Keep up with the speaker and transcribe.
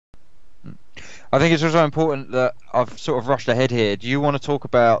I think it's also important that I've sort of rushed ahead here. Do you want to talk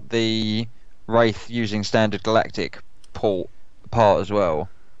about the Wraith using standard galactic part as well?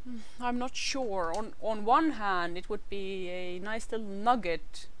 I'm not sure. On one hand, it would be a nice little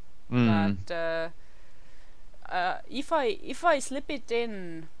nugget that Hmm. if I slip it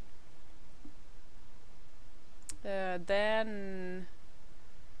in, then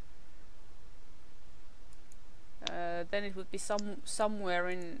then it would be somewhere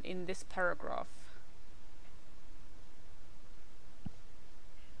in this paragraph.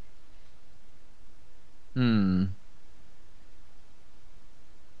 Hmm.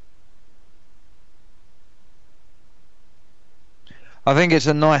 I think it's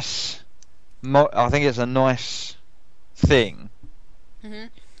a nice. I think it's a nice thing. Mm-hmm.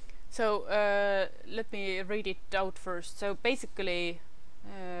 So let me read it out first. So basically,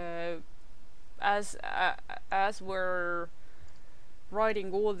 as we're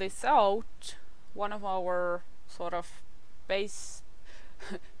writing all this out, one of our sort of base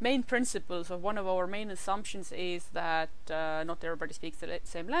main principles, or one of our main assumptions, is that not everybody speaks the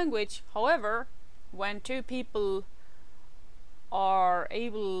same language. However, when two people are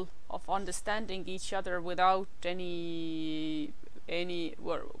able of understanding each other without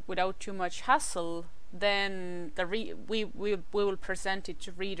without too much hassle, then we will present it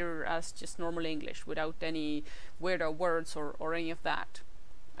to reader as just normal English without any weirdo words or any of that.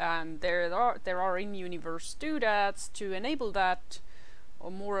 And there are in-universe doodads to enable that,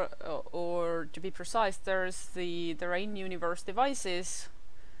 or more, or to be precise, there are in-universe devices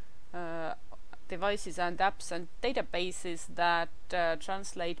and apps and databases that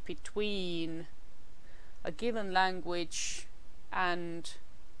translate between a given language and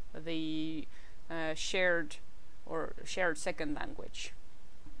the shared second language.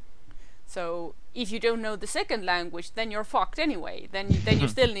 So if you don't know the second language, then you're fucked anyway. Then you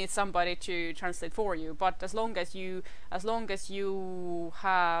still need somebody to translate for you. But as long as you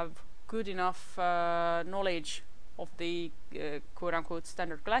have good enough knowledge of the quote unquote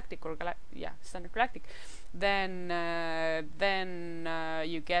standard galactic, standard galactic, then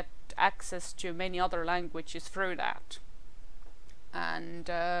you get access to many other languages through that. And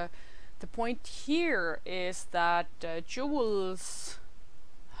the point here is that Jules'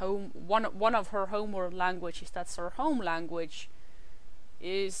 one of her homeworld languages, that's her home language,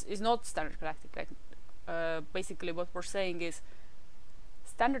 is not standard galactic. Like, basically what we're saying is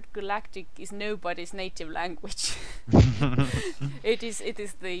standard galactic is nobody's native language. It is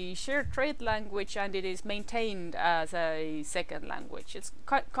the shared trade language, and it is maintained as a second language. It's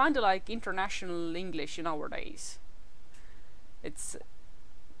kind of like international English nowadays. It's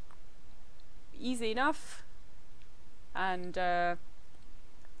easy enough, and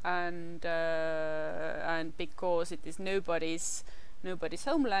because it is nobody's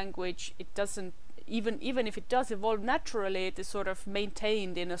home language, it doesn't, even if it does evolve naturally, it is sort of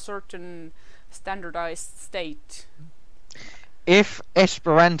maintained in a certain standardized state. If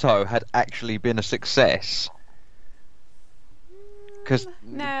Esperanto had actually been a success, because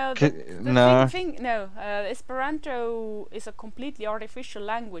No, no, thing no, Esperanto is a completely artificial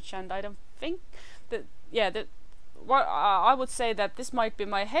language, and I don't think that, well, I would say that this might be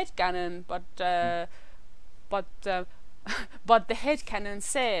my headcanon, but but the headcanon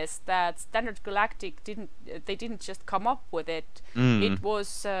says that Standard Galactic didn't just come up with it. It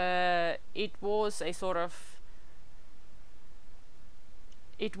was a sort of,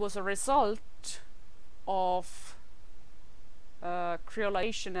 it was a result of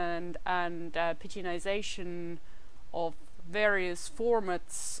creolization and pidginization of various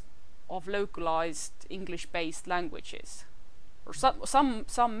formats of localized English-based languages, or some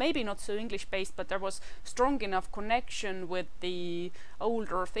maybe not so English-based, but there was strong enough connection with the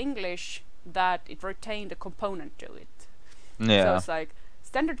old Earth English that it retained a component to it. yeah. So it's like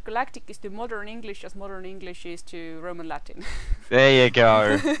Standard Galactic is to modern English as modern English is to Roman Latin. There you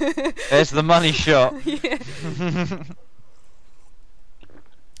go. There's the money shot.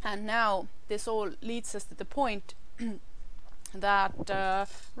 And now this all leads us to the point that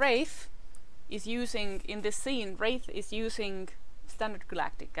Wraith is using, in this scene, Wraith is using Standard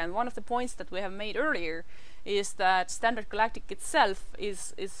Galactic. And one of the points that we have made earlier is that Standard Galactic itself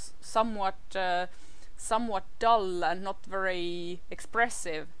is somewhat dull and not very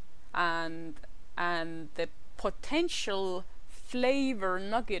expressive, and the potential flavor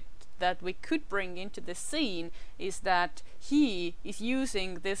nugget that we could bring into the scene is that he is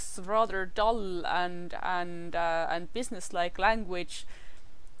using this rather dull and business-like language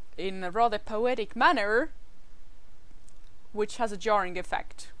in a rather poetic manner, which has a jarring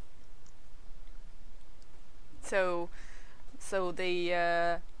effect. So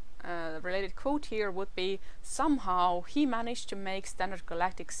related quote here would be, somehow he managed to make Standard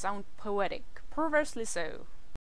Galactic sound poetic, perversely so.